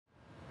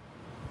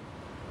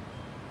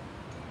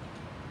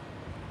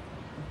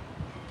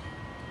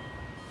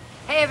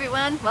Hey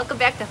everyone, welcome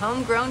back to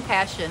Homegrown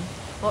Passion.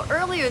 Well,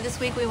 earlier this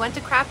week we went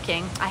to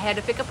CropKing. I had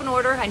to pick up an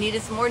order. I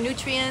needed some more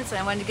nutrients and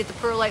I wanted to get the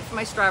perlite for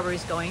my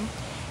strawberries going.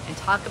 And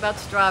talk about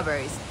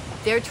strawberries.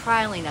 They're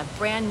trialing a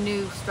brand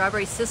new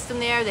strawberry system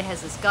there that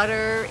has this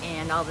gutter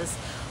and all this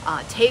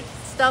tape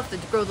stuff to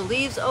grow the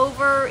leaves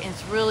over, and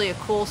it's really a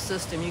cool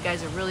system. You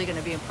guys are really going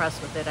to be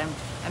impressed with it. I'm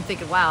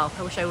thinking, wow,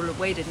 I wish I would have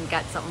waited and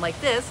got something like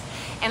this.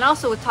 And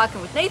also with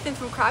talking with Nathan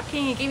from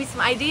CropKing, he gave me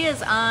some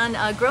ideas on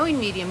a growing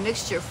medium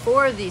mixture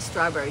for these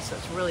strawberries, so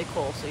it's really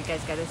cool. So you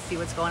guys got to see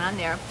what's going on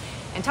there.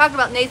 And talking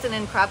about Nathan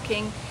and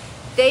CropKing,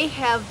 they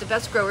have the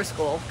best grower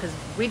school, because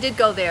we did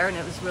go there and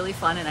it was really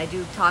fun, and I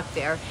do talk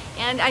there.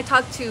 And I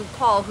talked to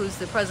Paul, who's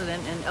the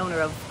president and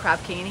owner of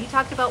CropKing, and he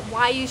talked about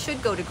why you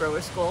should go to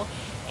grower school.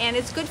 And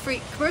it's good for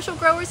commercial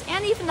growers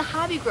and even the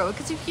hobby grower,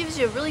 because it gives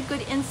you a really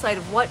good insight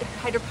of what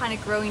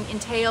hydroponic growing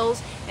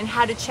entails and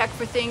how to check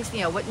for things, you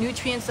know, what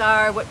nutrients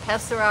are, what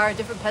pests there are,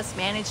 different pest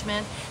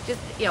management, just,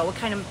 you know, what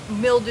kind of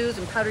mildews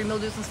and powdery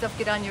mildews and stuff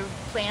get on your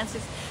plants.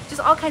 It's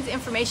just all kinds of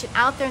information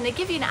out there, and they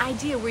give you an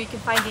idea where you can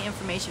find the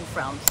information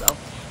from. So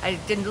I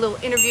did a little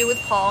interview with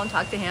Paul and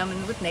talked to him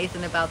and with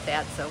Nathan about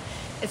that. So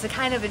it's a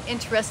kind of an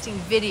interesting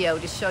video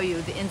to show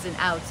you the ins and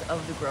outs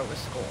of the grower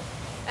school.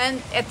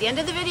 And at the end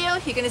of the video,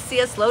 you're going to see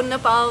us loading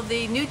up all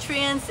the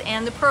nutrients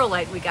and the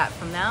perlite we got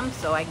from them,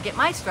 so I can get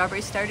my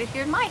strawberries started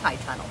here in my high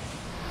tunnel.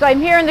 So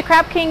I'm here in the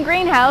CropKing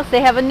greenhouse. They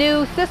have a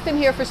new system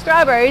here for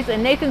strawberries,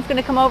 and Nathan's going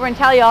to come over and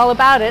tell you all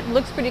about it. It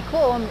looks pretty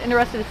cool. I'm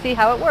interested to see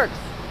how it works.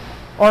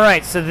 All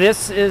right, so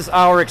this is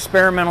our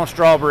experimental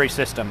strawberry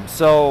system.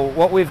 So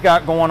what we've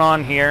got going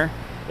on here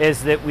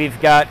is that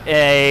we've got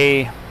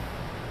I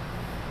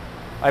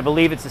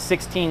believe it's a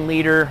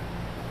 16-liter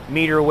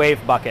meter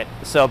wave bucket.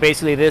 So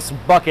basically this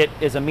bucket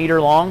is a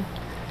meter long,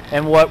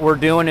 and what we're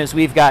doing is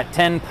we've got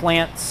 10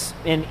 plants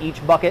in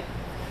each bucket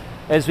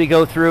as we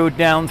go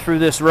down through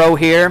this row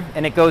here,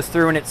 and it goes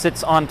through and it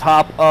sits on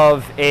top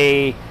of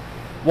a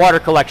water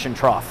collection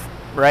trough,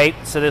 right?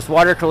 So this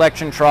water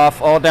collection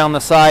trough all down the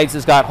sides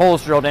has got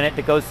holes drilled in it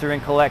that goes through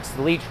and collects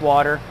the leach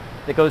water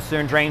that goes through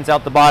and drains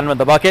out the bottom of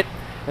the bucket,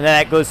 and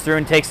then that goes through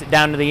and takes it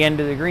down to the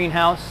end of the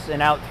greenhouse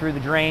and out through the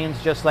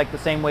drains, just like the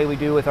same way we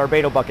do with our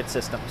Beto bucket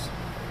systems.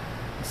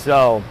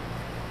 So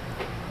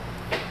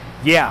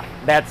yeah,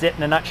 that's it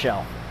in a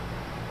nutshell.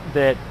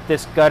 That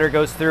this gutter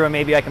goes through, and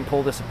maybe I can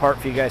pull this apart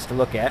for you guys to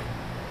look at.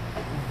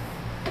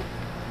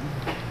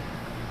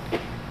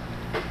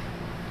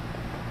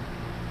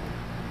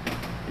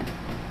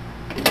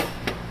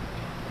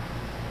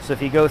 So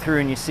if you go through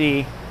and you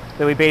see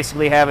that we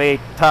basically have a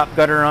top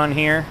gutter on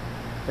here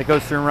that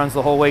goes through and runs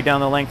the whole way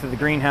down the length of the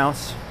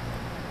greenhouse,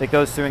 that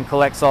goes through and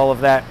collects all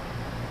of that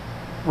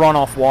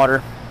runoff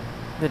water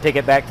to take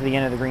it back to the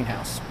end of the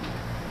greenhouse.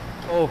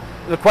 Oh,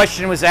 the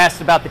question was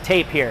asked about the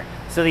tape here.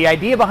 So the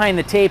idea behind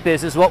the tape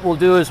is what we'll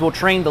do is we'll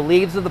train the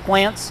leaves of the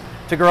plants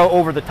to grow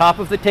over the top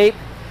of the tape,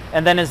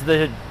 and then as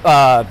the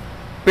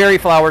berry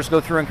flowers go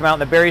through and come out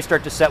and the berries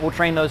start to set, we'll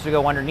train those to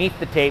go underneath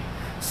the tape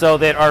so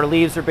that our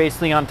leaves are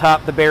basically on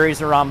top, the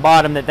berries are on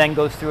bottom. That then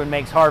goes through and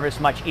makes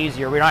harvest much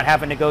easier. We're not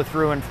having to go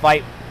through and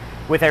fight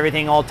with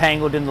everything all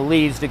tangled in the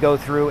leaves to go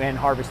through and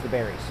harvest the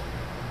berries.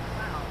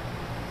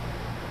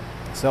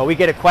 So we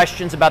get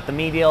questions about the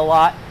media a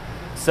lot.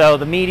 So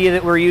the media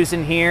that we're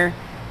using here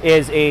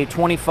is a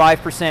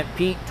 25%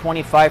 peat,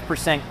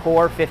 25%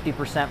 core,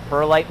 50%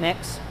 perlite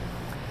mix.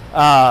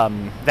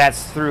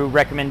 That's through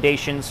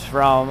recommendations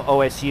from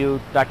OSU.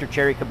 Dr.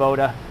 Cherry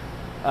Kubota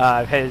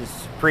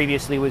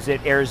previously was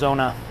at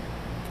Arizona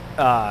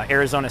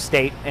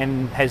State,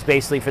 and has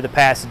basically for the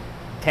past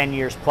 10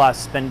 years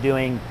plus been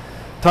doing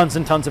tons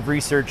and tons of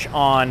research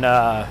on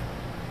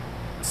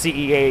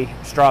CEA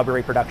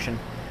strawberry production.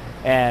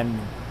 And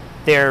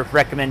their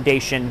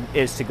recommendation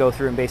is to go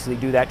through and basically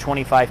do that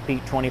 25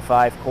 peat,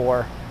 25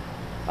 core,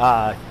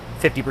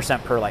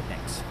 50% perlite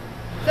mix.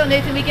 So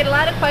Nathan, we get a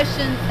lot of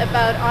questions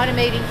about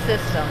automating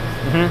systems.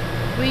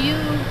 Mm-hmm. Will you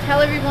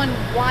tell everyone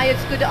why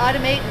it's good to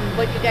automate and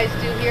what you guys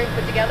do here and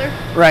put together?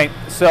 Right.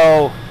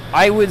 So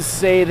I would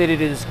say that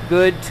it is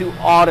good to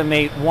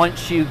automate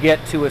once you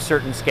get to a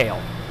certain scale,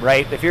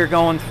 right? If you're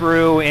going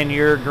through and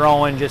you're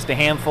growing just a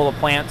handful of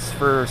plants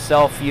for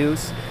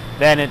self-use,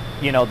 then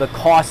the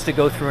cost to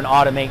go through and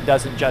automate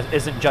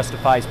isn't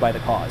justified by the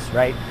cause,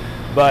 right?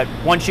 But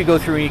once you go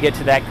through and you get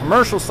to that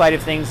commercial side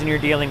of things, and you're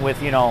dealing with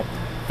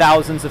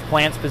thousands of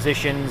plants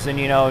positions and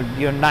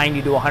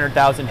 90 to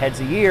 100,000 heads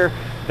a year,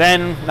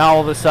 then now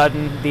all of a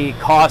sudden the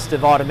cost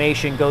of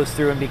automation goes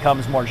through and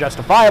becomes more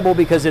justifiable,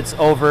 because it's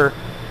over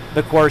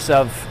the course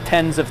of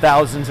tens of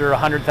thousands or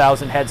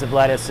 100,000 heads of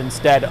lettuce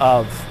instead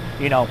of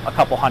a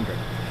couple hundred.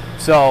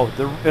 So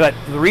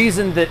the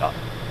reason that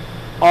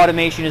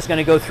automation is going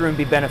to go through and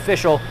be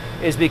beneficial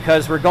is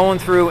because we're going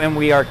through and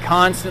we are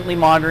constantly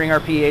monitoring our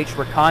pH,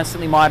 we're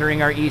constantly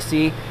monitoring our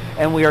EC,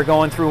 and we are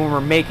going through and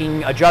we're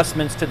making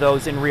adjustments to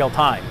those in real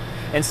time.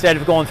 Instead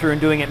of going through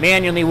and doing it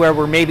manually, where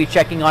we're maybe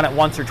checking on it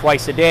once or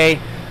twice a day,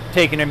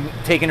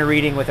 taking a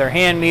reading with our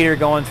hand meter,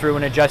 going through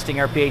and adjusting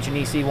our pH and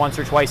EC once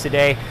or twice a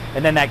day,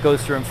 and then that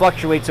goes through and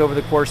fluctuates over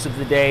the course of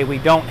the day. We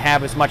don't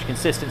have as much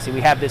consistency.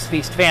 We have this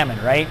feast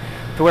famine, right?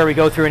 To where we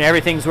go through and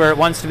everything's where it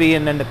wants to be,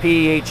 and then the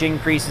pH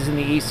increases and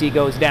the EC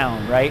goes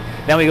down, right?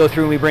 Then we go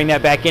through and we bring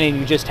that back in, and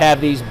you just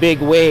have these big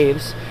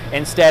waves,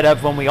 instead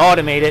of when we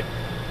automate it,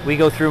 we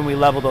go through and we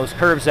level those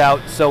curves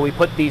out, so we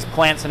put these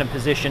plants in a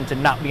position to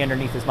not be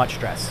underneath as much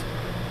stress.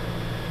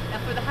 Now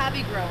for the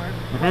hobby grower,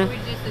 what would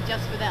you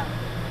suggest for them?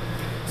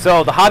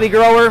 So the hobby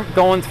grower,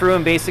 going through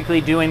and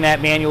basically doing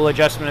that manual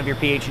adjustment of your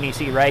pH and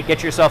EC, right?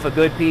 Get yourself a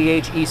good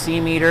pH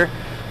EC meter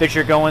that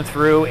you're going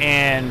through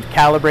and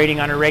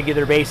calibrating on a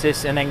regular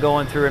basis, and then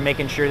going through and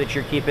making sure that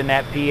you're keeping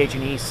that pH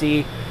and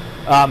EC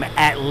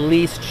at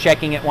least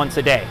checking it once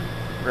a day,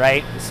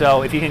 right?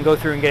 So if you can go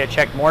through and get it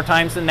checked more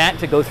times than that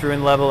to go through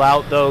and level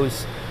out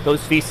those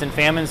feasts and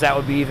famines, that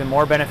would be even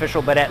more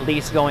beneficial, but at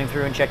least going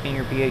through and checking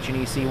your pH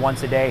and EC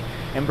once a day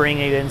and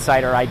bringing it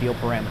inside our ideal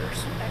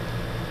parameters.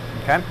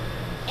 Okay?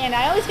 And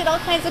I always get all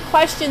kinds of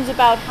questions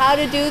about how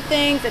to do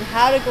things and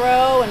how to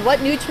grow and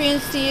what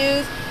nutrients to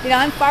use. You know,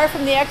 I'm far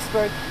from the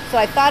expert, so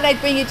I thought I'd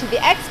bring you to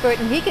the expert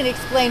and he can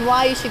explain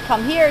why you should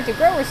come here to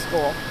grower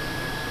school.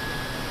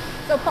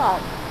 So Paul,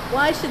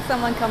 why should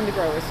someone come to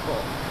grower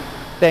school?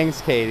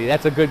 Thanks, Katie.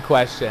 That's a good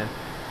question.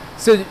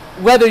 So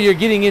whether you're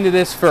getting into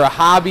this for a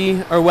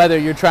hobby or whether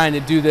you're trying to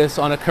do this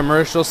on a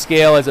commercial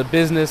scale as a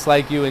business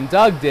like you and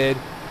Doug did,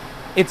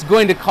 it's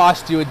going to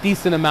cost you a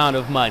decent amount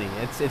of money.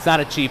 It's not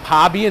a cheap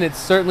hobby, and it's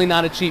certainly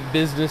not a cheap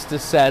business to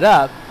set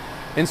up.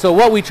 And so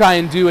what we try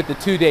and do at the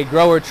 2-day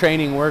grower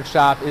training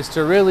workshop is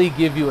to really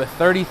give you a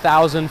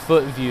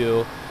 30,000-foot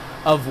view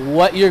of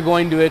what you're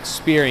going to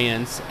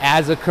experience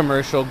as a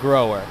commercial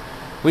grower.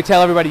 We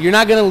tell everybody you're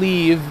not going to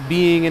leave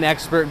being an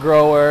expert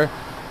grower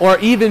or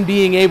even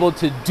being able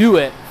to do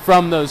it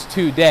from those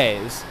 2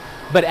 days.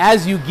 But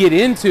as you get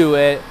into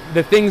it,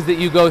 the things that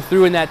you go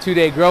through in that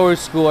 2-day grower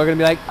school are going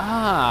to be like,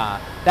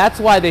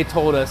 that's why they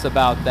told us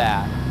about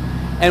that.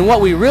 And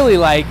what we really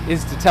like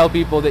is to tell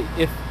people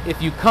that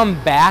if you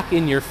come back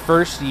in your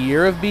first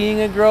year of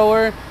being a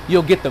grower,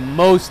 you'll get the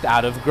most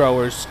out of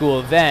grower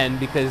school then,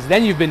 because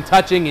then you've been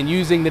touching and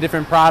using the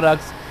different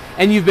products,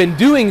 and you've been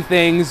doing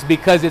things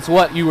because it's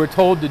what you were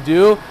told to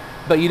do,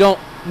 but you don't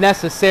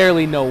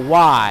necessarily know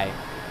why.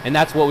 And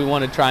that's what we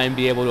want to try and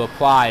be able to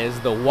apply, is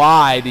the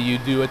why do you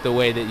do it the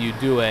way that you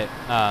do it.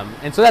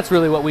 And so that's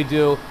really what we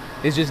do,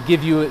 is just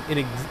give you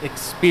an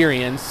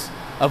experience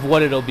of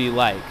what it'll be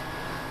like.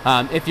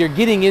 If you're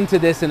getting into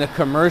this in a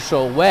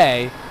commercial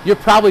way, you're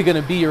probably going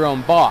to be your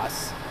own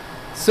boss.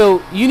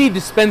 So you need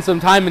to spend some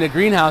time in a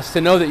greenhouse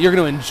to know that you're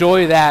going to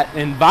enjoy that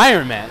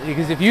environment.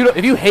 Because if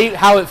you hate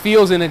how it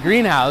feels in a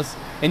greenhouse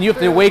and you have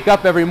to wake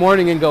up every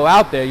morning and go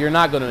out there, you're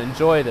not going to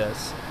enjoy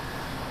this.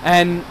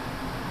 And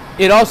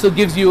it also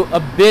gives you a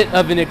bit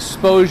of an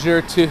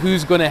exposure to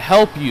who's going to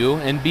help you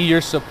and be your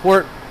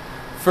support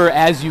for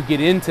as you get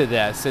into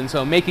this. And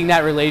so making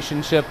that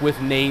relationship with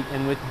Nate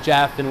and with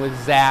Jeff and with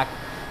Zach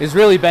is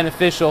really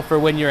beneficial for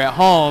when you're at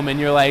home and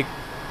you're like,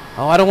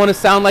 oh, I don't want to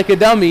sound like a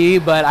dummy,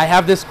 but I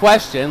have this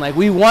question. Like,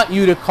 we want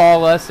you to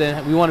call us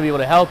and we want to be able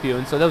to help you.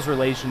 And so those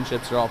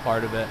relationships are all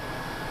part of it.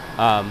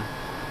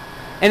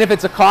 And if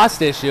it's a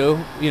cost issue,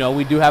 you know,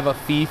 we do have a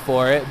fee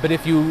for it. But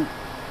if you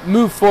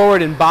move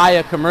forward and buy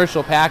a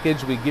commercial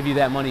package, we give you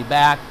that money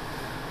back.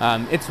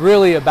 It's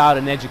really about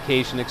an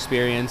education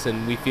experience,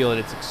 and we feel that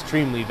it's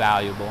extremely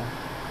valuable.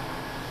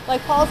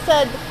 Like Paul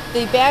said,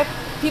 the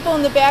people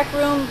in the back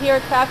room here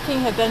at CropKing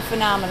have been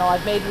phenomenal.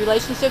 I've made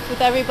relationships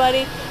with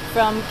everybody,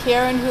 from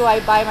Karen, who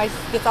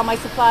gets all my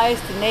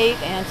supplies, to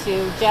Nate and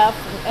to Jeff.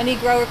 Any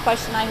grower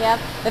question I have,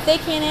 if they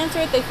can't answer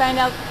it, they find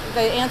out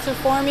the answer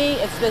for me.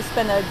 It's just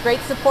been a great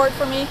support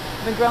for me.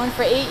 I've been growing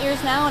for 8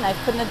 years now, and I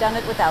couldn't have done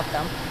it without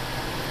them.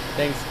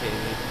 Thanks, Katie.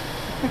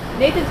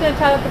 Nathan's going to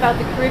talk about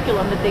the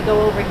curriculum that they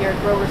go over here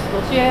at Grower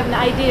School, so you have an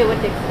idea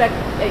what to expect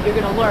that you're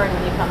going to learn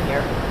when you come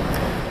here.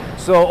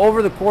 So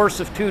over the course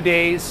of 2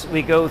 days,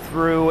 we go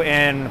through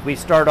and we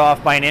start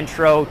off by an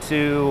intro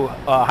to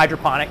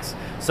hydroponics.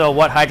 So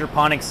what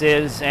hydroponics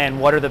is and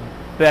what are the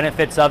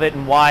benefits of it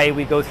and why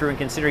we go through and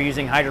consider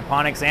using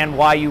hydroponics and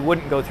why you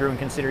wouldn't go through and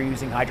consider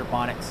using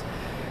hydroponics.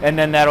 And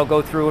then that'll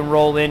go through and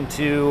roll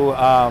into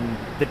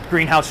the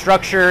greenhouse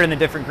structure and the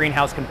different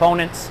greenhouse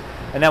components.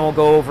 And then we'll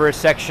go over a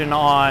section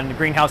on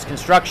greenhouse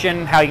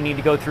construction, how you need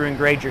to go through and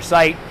grade your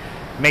site,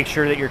 make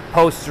sure that your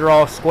posts are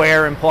all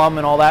square and plumb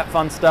and all that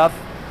fun stuff.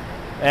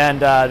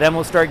 And then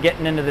we'll start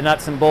getting into the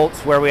nuts and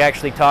bolts, where we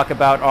actually talk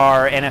about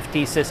our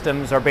NFT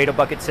systems, our beta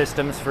bucket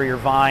systems for your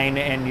vine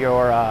and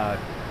your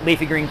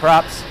leafy green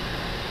crops.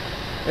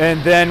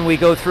 And then we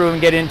go through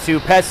and get into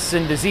pests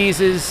and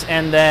diseases,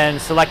 and then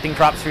selecting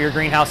crops for your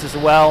greenhouse as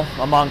well,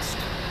 amongst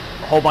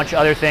a whole bunch of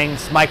other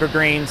things,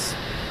 microgreens.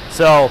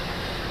 So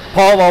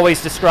Paul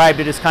always described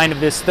it as kind of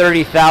this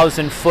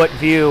 30,000-foot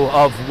view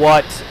of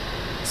what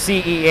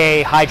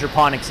CEA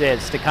hydroponics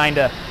is, to kind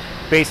of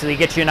basically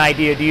get you an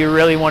idea, do you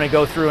really want to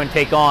go through and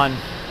take on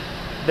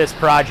this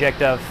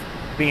project of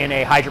being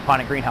a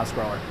hydroponic greenhouse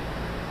grower?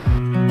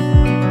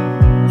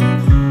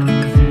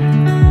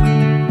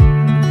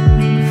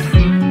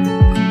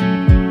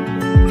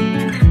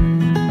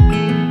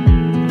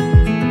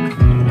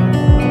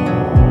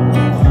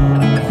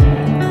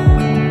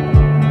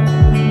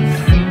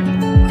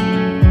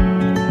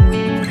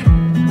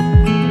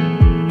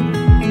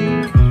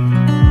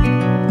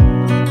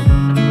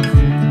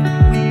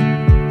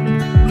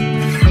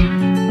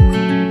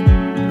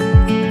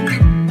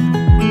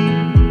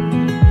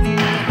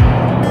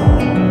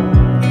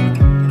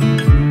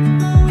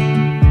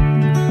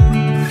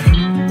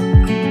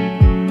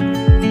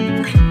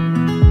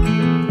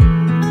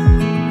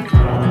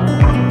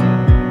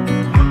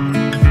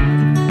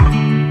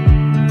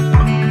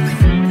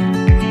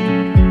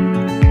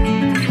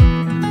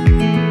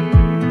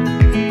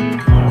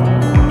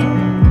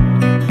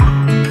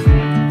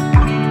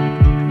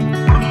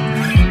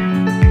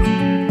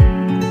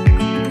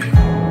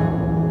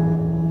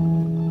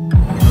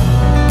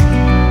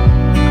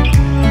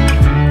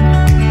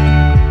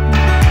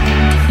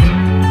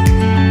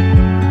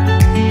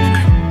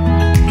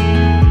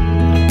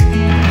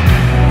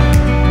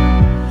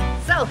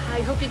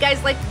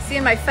 guys like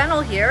seeing my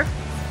fennel here.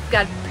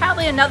 Got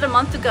probably another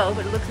month to go,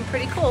 but it looks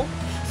pretty cool.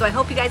 So I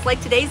hope you guys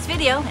liked today's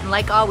video, and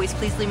like always,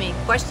 please leave me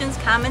questions,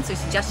 comments, or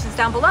suggestions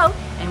down below,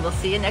 and we'll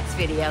see you next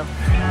video.